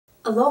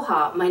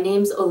Aloha, my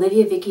name's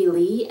Vicky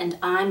Lee and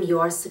I'm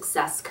your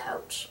success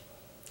coach.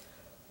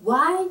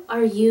 Why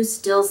are you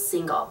still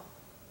single?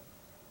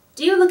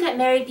 Do you look at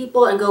married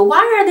people and go, why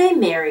are they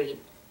married?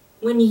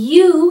 When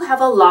you have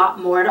a lot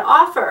more to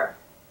offer.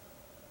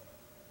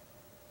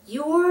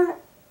 You're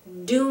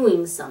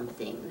doing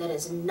something that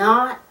is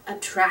not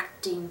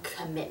attracting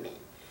commitment.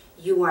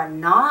 You are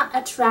not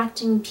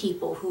attracting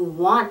people who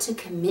want to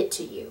commit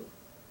to you.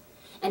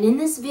 And in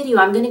this video,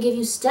 I'm going to give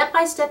you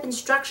step-by-step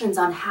instructions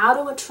on how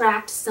to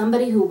attract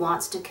somebody who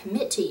wants to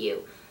commit to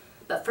you.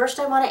 But first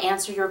I want to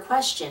answer your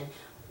question,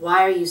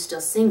 why are you still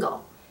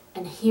single?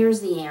 And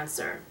here's the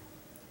answer.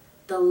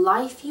 The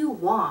life you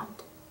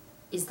want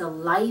is the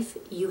life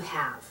you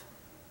have.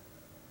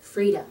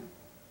 Freedom.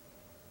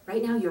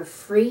 Right now you're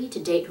free to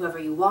date whoever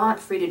you want,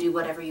 free to do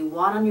whatever you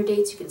want on your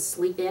dates. You can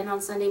sleep in on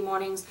Sunday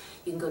mornings.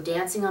 You can go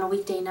dancing on a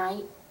weekday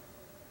night.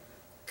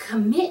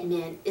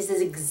 Commitment is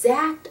the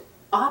exact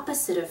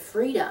opposite of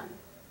freedom.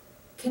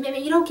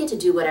 Commitment, you don't get to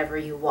do whatever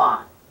you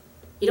want.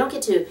 You don't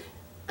get to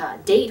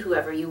date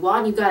whoever you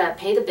want. You've got to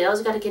pay the bills.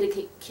 You've got to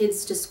get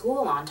kids to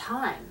school on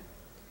time.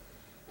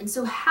 And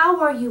so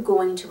how are you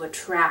going to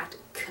attract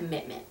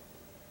commitment?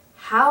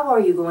 How are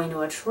you going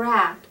to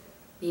attract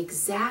the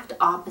exact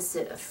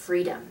opposite of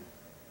freedom?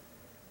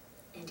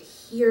 And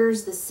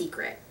here's the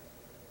secret.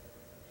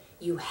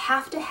 You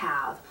have to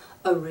have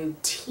a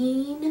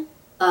routine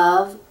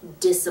of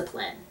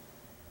discipline.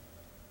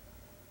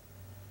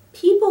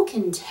 People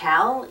can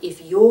tell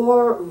if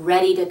you're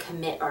ready to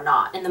commit or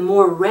not. And the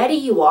more ready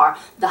you are,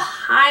 the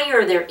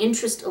higher their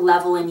interest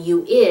level in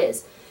you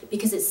is,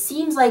 because it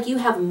seems like you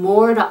have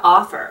more to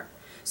offer.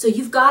 So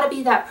you've got to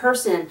be that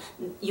person.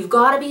 You've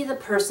got to be the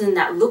person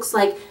that looks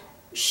like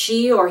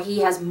she or he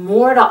has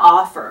more to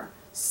offer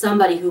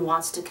somebody who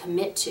wants to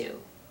commit to.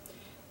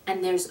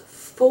 And there's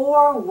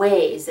 4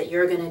 ways that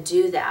you're going to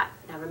do that.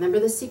 Now remember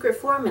the secret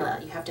formula.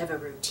 You have to have a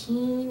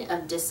routine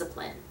of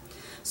discipline.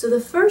 So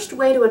the first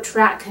way to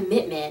attract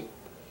commitment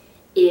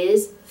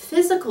is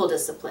physical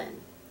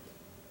discipline.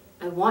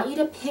 I want you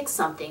to pick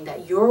something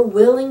that you're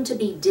willing to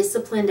be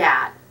disciplined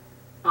at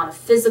on a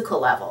physical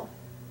level.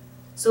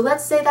 So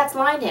let's say that's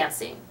line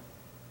dancing.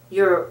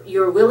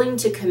 You're willing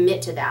to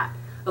commit to that.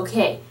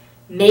 Okay,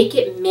 make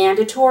it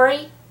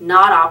mandatory,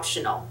 not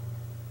optional.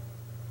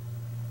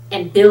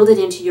 And build it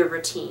into your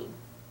routine.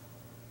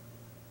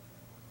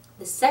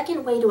 The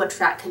second way to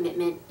attract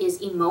commitment is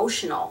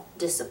emotional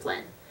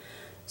discipline.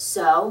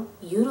 So,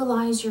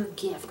 utilize your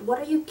gift. What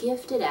are you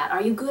gifted at?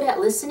 Are you good at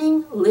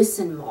listening?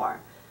 Listen more.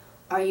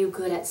 Are you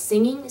good at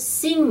singing?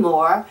 Sing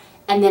more,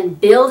 and then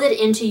build it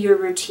into your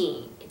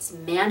routine. It's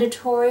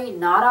mandatory,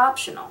 not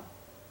optional.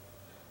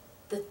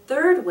 The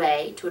third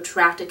way to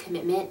attract a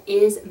commitment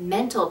is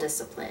mental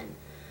discipline.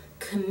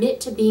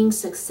 Commit to being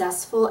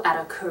successful at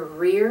a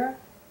career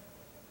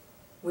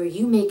where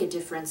you make a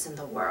difference in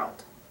the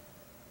world.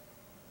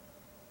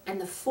 And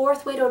the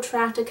fourth way to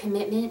attract a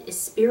commitment is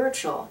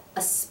spiritual.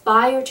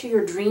 Aspire to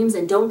your dreams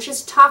and don't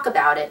just talk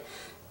about it,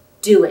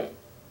 do it.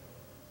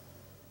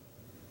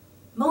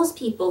 Most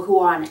people who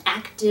are on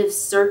active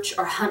search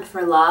or hunt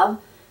for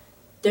love,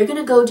 they're going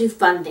to go do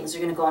fun things.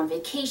 They're going to go on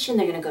vacation,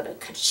 they're going to go to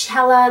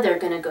Coachella, they're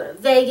going to go to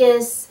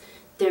Vegas,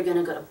 they're going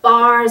to go to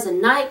bars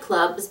and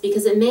nightclubs,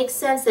 because it makes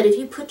sense that if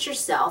you put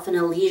yourself in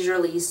a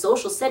leisurely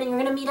social setting, you're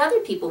going to meet other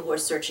people who are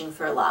searching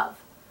for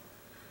love.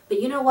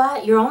 But you know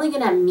what? You're only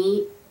going to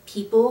meet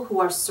people who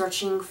are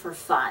searching for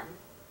fun.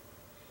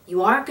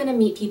 You aren't going to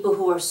meet people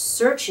who are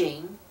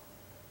searching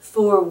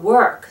for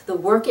work, the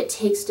work it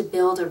takes to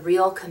build a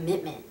real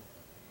commitment.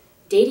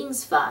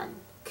 Dating's fun.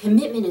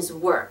 Commitment is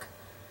work.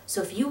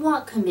 So if you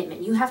want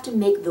commitment, you have to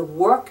make the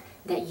work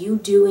that you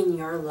do in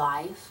your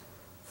life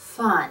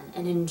fun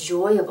and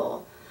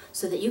enjoyable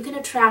so that you can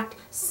attract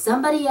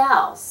somebody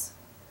else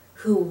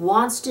who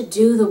wants to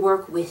do the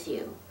work with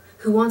you,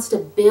 who wants to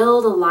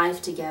build a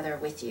life together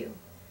with you.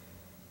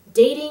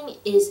 Dating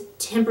is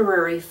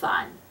temporary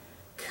fun.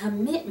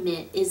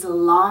 Commitment is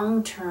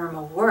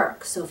long-term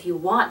work. So if you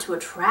want to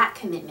attract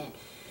commitment,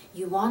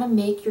 you want to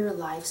make your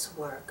life's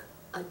work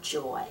a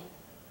joy.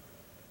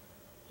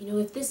 You know,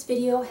 if this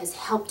video has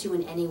helped you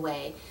in any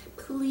way,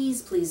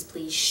 please, please,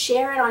 please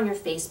share it on your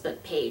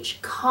Facebook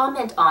page,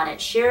 comment on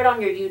it, share it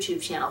on your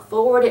YouTube channel,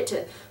 forward it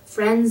to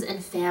friends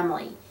and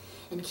family,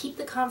 and keep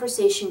the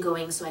conversation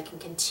going so I can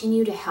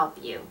continue to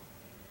help you.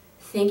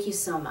 Thank you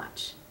so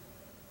much.